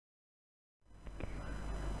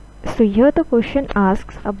So here the question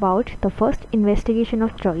asks about the first investigation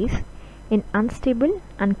of choice in unstable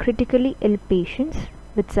and critically ill patients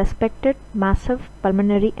with suspected massive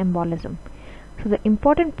pulmonary embolism. So the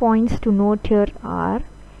important points to note here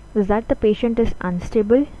is that the patient is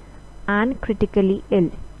unstable and critically ill,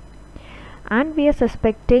 and we are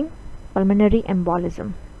suspecting pulmonary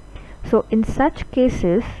embolism. So in such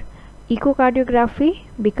cases, echocardiography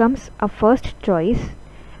becomes a first choice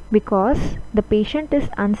because the patient is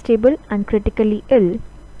unstable and critically ill.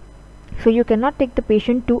 So you cannot take the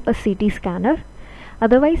patient to a CT scanner.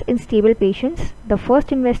 Otherwise, in stable patients, the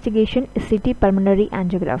first investigation is CT pulmonary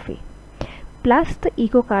angiography. Plus the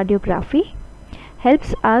echocardiography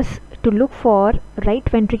helps us to look for right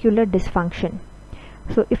ventricular dysfunction.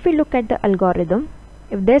 So if we look at the algorithm,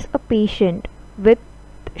 if there's a patient with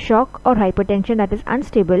shock or hypertension that is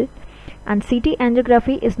unstable and CT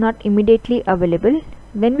angiography is not immediately available,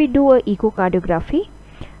 then we do a echocardiography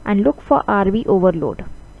and look for RV overload.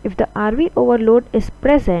 If the RV overload is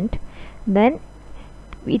present, then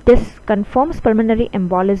this confirms pulmonary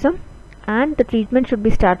embolism, and the treatment should be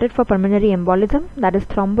started for pulmonary embolism, that is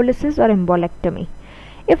thrombolysis or embolectomy.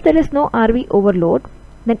 If there is no RV overload,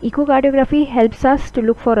 then echocardiography helps us to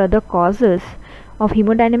look for other causes of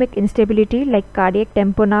hemodynamic instability like cardiac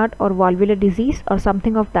tamponade or valvular disease or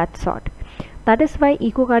something of that sort. That is why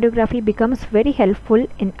echocardiography becomes very helpful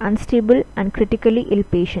in unstable and critically ill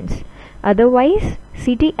patients. Otherwise,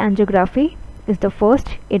 CT angiography is the first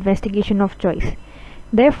investigation of choice.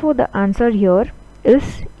 Therefore, the answer here is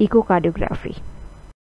echocardiography.